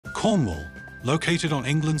Cornwall, located on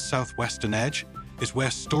England's southwestern edge, is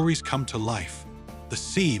where stories come to life. The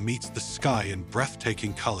sea meets the sky in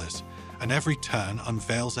breathtaking colors, and every turn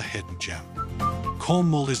unveils a hidden gem.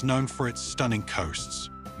 Cornwall is known for its stunning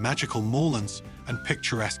coasts, magical moorlands, and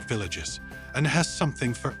picturesque villages, and it has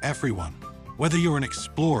something for everyone. Whether you're an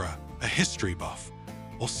explorer, a history buff,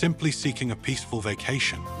 or simply seeking a peaceful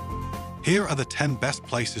vacation, here are the 10 best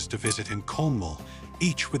places to visit in Cornwall,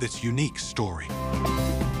 each with its unique story.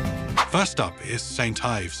 First up is St.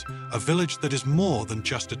 Ives, a village that is more than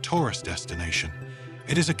just a tourist destination.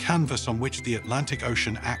 It is a canvas on which the Atlantic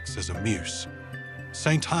Ocean acts as a muse.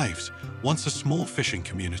 St. Ives, once a small fishing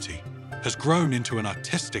community, has grown into an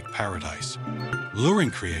artistic paradise,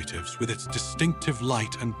 luring creatives with its distinctive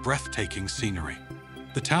light and breathtaking scenery.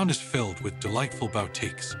 The town is filled with delightful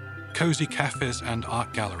boutiques, cozy cafes, and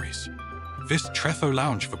art galleries. Visit Tretho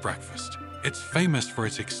Lounge for breakfast. It's famous for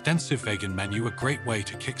its extensive vegan menu, a great way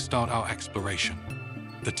to kickstart our exploration.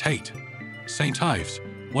 The Tate, St. Ives,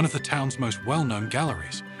 one of the town's most well-known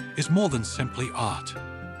galleries, is more than simply art.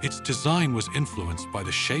 Its design was influenced by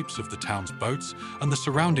the shapes of the town's boats and the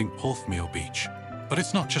surrounding Porthmeor beach. But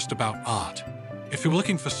it's not just about art. If you're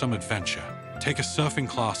looking for some adventure, take a surfing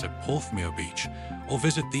class at Porthmeor Beach or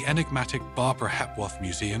visit the enigmatic Barbara Hepworth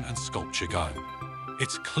Museum and Sculpture Garden.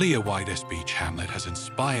 Its clear White's Beach hamlet has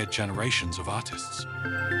inspired generations of artists.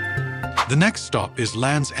 The next stop is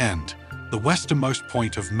Land's End, the westernmost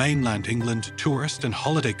point of mainland England tourist and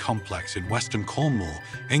holiday complex in western Cornwall,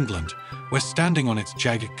 England, where standing on its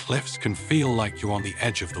jagged cliffs can feel like you're on the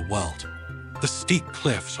edge of the world. The steep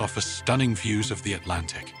cliffs offer stunning views of the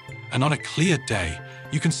Atlantic, and on a clear day,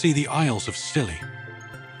 you can see the Isles of Scilly.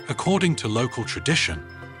 According to local tradition,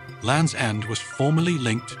 Land's End was formerly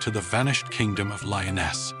linked to the vanished kingdom of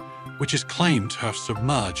Lyonesse, which is claimed to have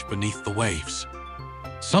submerged beneath the waves.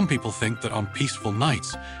 Some people think that on peaceful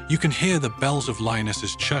nights, you can hear the bells of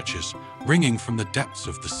Lyonesse's churches ringing from the depths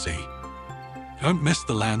of the sea. Don't miss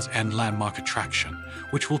the Land's End landmark attraction,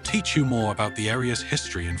 which will teach you more about the area's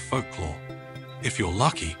history and folklore. If you're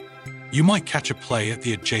lucky, you might catch a play at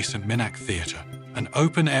the adjacent Minack Theatre, an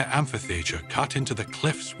open-air amphitheatre cut into the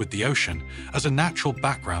cliffs with the ocean as a natural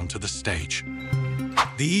background to the stage.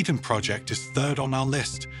 The Eden Project is third on our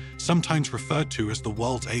list, sometimes referred to as the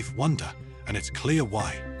world's 8th wonder, and it's clear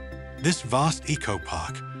why. This vast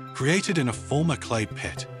eco-park, created in a former clay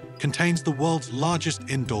pit, contains the world's largest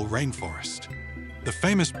indoor rainforest. The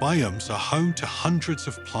famous biomes are home to hundreds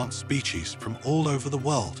of plant species from all over the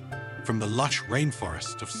world, from the lush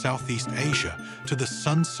rainforests of Southeast Asia to the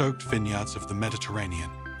sun-soaked vineyards of the Mediterranean.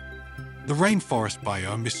 The rainforest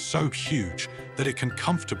biome is so huge that it can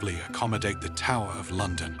comfortably accommodate the Tower of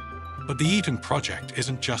London. But the Eden Project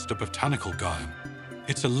isn't just a botanical garden.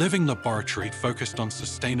 It's a living laboratory focused on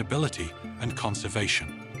sustainability and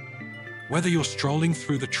conservation. Whether you're strolling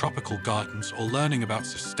through the tropical gardens or learning about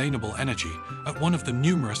sustainable energy at one of the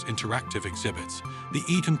numerous interactive exhibits, the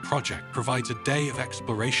Eden Project provides a day of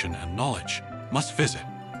exploration and knowledge. Must visit.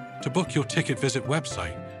 To book your ticket, visit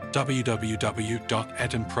website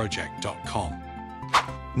www.edenproject.com.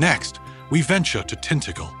 Next, we venture to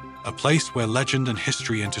Tintagel, a place where legend and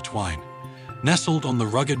history intertwine. Nestled on the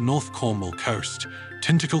rugged North Cornwall coast,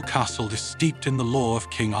 Tintagel Castle is steeped in the lore of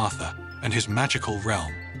King Arthur and his magical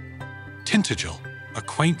realm. Tintagel, a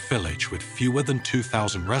quaint village with fewer than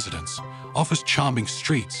 2,000 residents, offers charming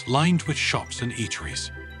streets lined with shops and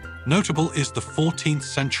eateries. Notable is the 14th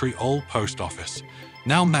century-old post office,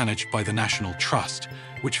 now managed by the National Trust,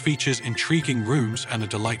 which features intriguing rooms and a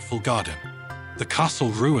delightful garden. The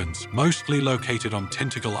castle ruins, mostly located on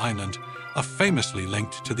Tintagel Island, are famously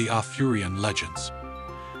linked to the Arthurian legends.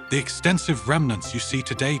 The extensive remnants you see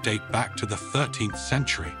today date back to the 13th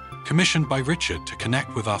century, commissioned by Richard to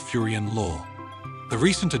connect with Arthurian lore. The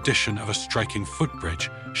recent addition of a striking footbridge,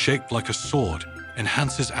 shaped like a sword,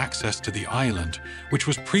 enhances access to the island, which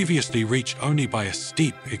was previously reached only by a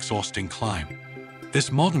steep, exhausting climb.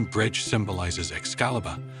 This modern bridge symbolizes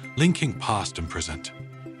Excalibur, linking past and present.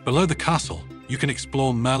 Below the castle, you can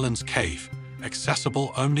explore Merlin's Cave,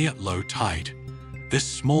 accessible only at low tide. This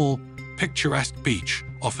small, picturesque beach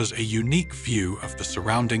offers a unique view of the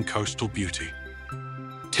surrounding coastal beauty.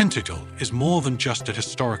 Tintagel is more than just a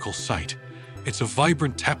historical site. It's a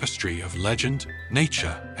vibrant tapestry of legend,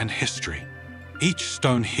 nature, and history. Each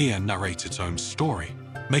stone here narrates its own story,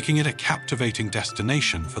 making it a captivating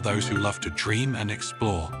destination for those who love to dream and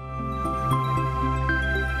explore.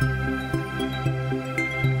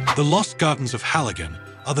 The Lost Gardens of Halligan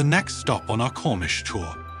are the next stop on our Cornish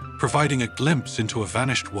tour, providing a glimpse into a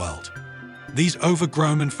vanished world. These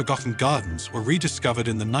overgrown and forgotten gardens were rediscovered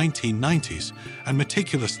in the 1990s and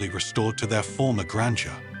meticulously restored to their former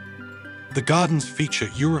grandeur. The gardens feature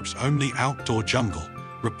Europe's only outdoor jungle,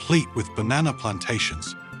 replete with banana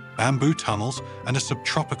plantations, bamboo tunnels, and a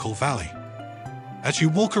subtropical valley. As you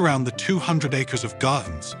walk around the 200 acres of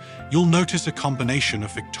gardens, you'll notice a combination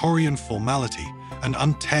of Victorian formality and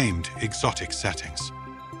untamed exotic settings.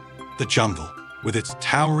 The jungle, with its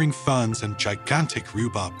towering ferns and gigantic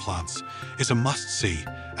rhubarb plants, is a must-see,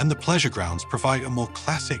 and the pleasure grounds provide a more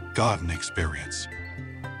classic garden experience.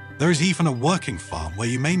 There is even a working farm where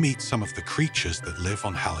you may meet some of the creatures that live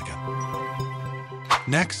on Halligan.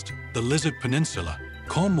 Next, the Lizard Peninsula,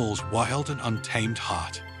 Cornwall's wild and untamed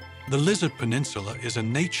heart. The Lizard Peninsula is a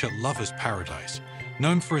nature lover's paradise,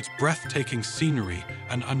 known for its breathtaking scenery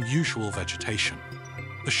and unusual vegetation.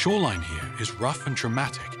 The shoreline here is rough and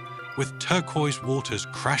dramatic, with turquoise waters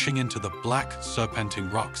crashing into the black,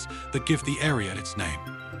 serpentine rocks that give the area its name.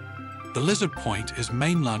 The Lizard Point is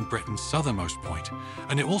mainland Britain's southernmost point,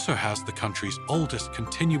 and it also has the country's oldest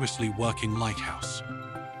continuously working lighthouse.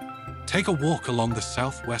 Take a walk along the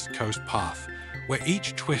southwest coast path, where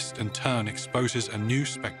each twist and turn exposes a new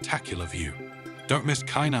spectacular view. Don't miss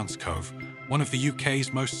Kynance Cove, one of the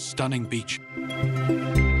UK's most stunning beaches.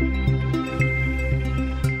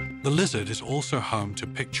 The Lizard is also home to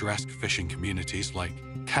picturesque fishing communities like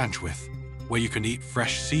Canchwyth, where you can eat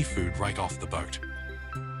fresh seafood right off the boat.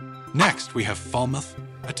 Next, we have Falmouth,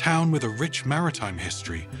 a town with a rich maritime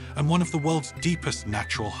history and one of the world's deepest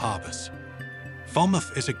natural harbours.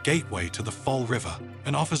 Falmouth is a gateway to the Fall River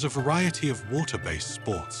and offers a variety of water-based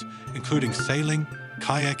sports, including sailing,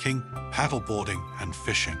 kayaking, paddleboarding, and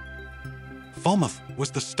fishing. Falmouth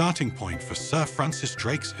was the starting point for Sir Francis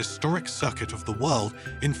Drake's historic circuit of the world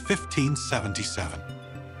in 1577.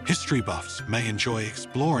 History buffs may enjoy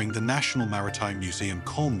exploring the National Maritime Museum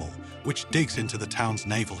Cornwall, which digs into the town's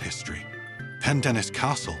naval history. Tintagel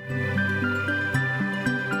Castle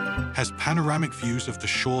has panoramic views of the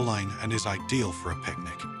shoreline and is ideal for a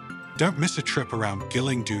picnic. Don't miss a trip around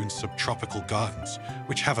Gillingdoon's subtropical gardens,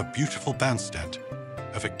 which have a beautiful bandstand,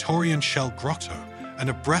 a Victorian shell grotto, and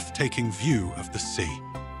a breathtaking view of the sea.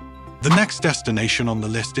 The next destination on the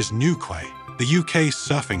list is Newquay, the UK's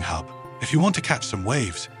surfing hub. If you want to catch some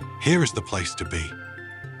waves, here is the place to be.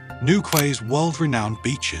 Newquay's world-renowned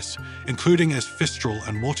beaches, including Fistral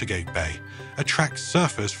and Watergate Bay, attract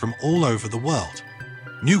surfers from all over the world.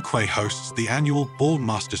 Newquay hosts the annual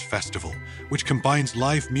Masters Festival, which combines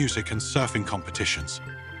live music and surfing competitions,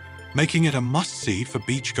 making it a must-see for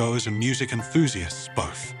beachgoers and music enthusiasts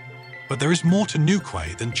both. But there is more to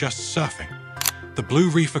Newquay than just surfing. The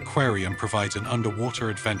Blue Reef Aquarium provides an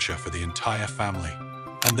underwater adventure for the entire family,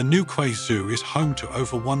 and the Newquay Zoo is home to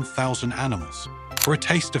over 1,000 animals. For a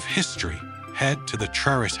taste of history, head to the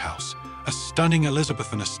Trellis House, a stunning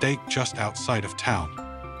Elizabethan estate just outside of town.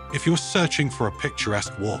 If you're searching for a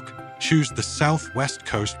picturesque walk, choose the Southwest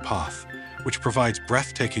Coast Path, which provides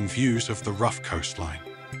breathtaking views of the rough coastline.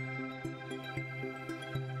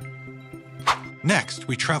 Next,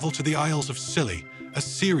 we travel to the Isles of Scilly, a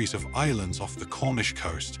series of islands off the Cornish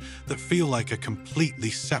coast that feel like a completely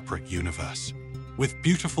separate universe. With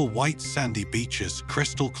beautiful white sandy beaches,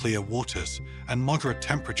 crystal clear waters, and moderate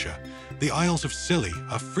temperature, the Isles of Scilly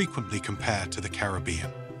are frequently compared to the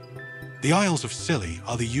Caribbean. The Isles of Scilly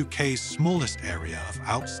are the UK's smallest area of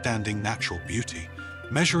outstanding natural beauty,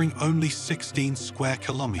 measuring only 16 square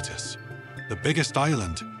kilometres. The biggest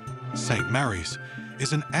island, St. Mary's,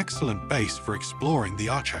 is an excellent base for exploring the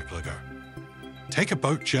archipelago. Take a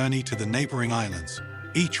boat journey to the neighbouring islands,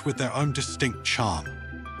 each with their own distinct charm.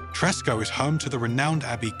 Tresco is home to the renowned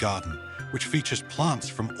Abbey Garden, which features plants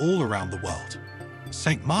from all around the world.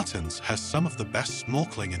 St. Martin's has some of the best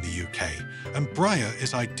snorkeling in the UK, and Briar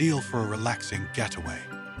is ideal for a relaxing getaway.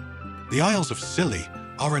 The Isles of Scilly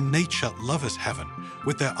are a nature lover's heaven,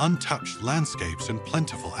 with their untouched landscapes and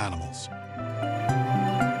plentiful animals.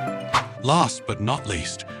 Last but not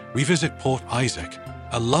least, we visit Port Isaac,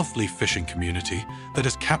 a lovely fishing community that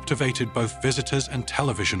has captivated both visitors and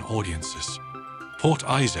television audiences. Port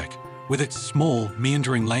Isaac, with its small,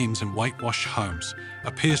 meandering lanes and whitewashed homes,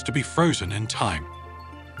 appears to be frozen in time.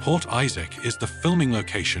 Port Isaac is the filming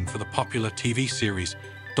location for the popular TV series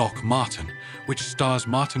Doc Martin, which stars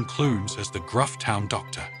Martin Clunes as the gruff town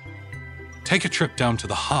doctor. Take a trip down to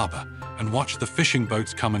the harbour and watch the fishing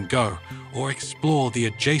boats come and go, or explore the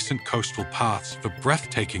adjacent coastal paths for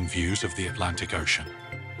breathtaking views of the Atlantic Ocean.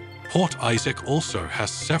 Port Isaac also has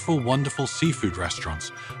several wonderful seafood restaurants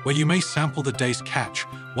where you may sample the day's catch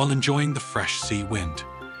while enjoying the fresh sea wind.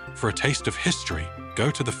 For a taste of history, go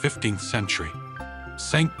to the 15th century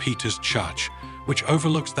St. Peter's Church, which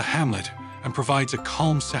overlooks the hamlet and provides a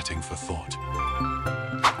calm setting for thought.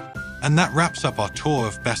 And that wraps up our tour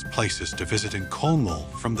of best places to visit in Cornwall,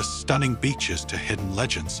 from the stunning beaches to hidden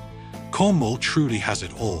legends. Cornwall truly has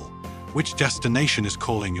it all. Which destination is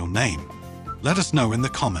calling your name? Let us know in the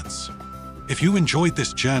comments. If you enjoyed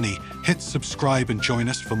this journey, hit subscribe and join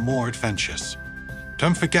us for more adventures.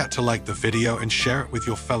 Don't forget to like the video and share it with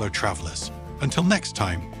your fellow travelers. Until next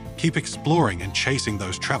time, keep exploring and chasing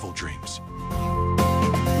those travel dreams.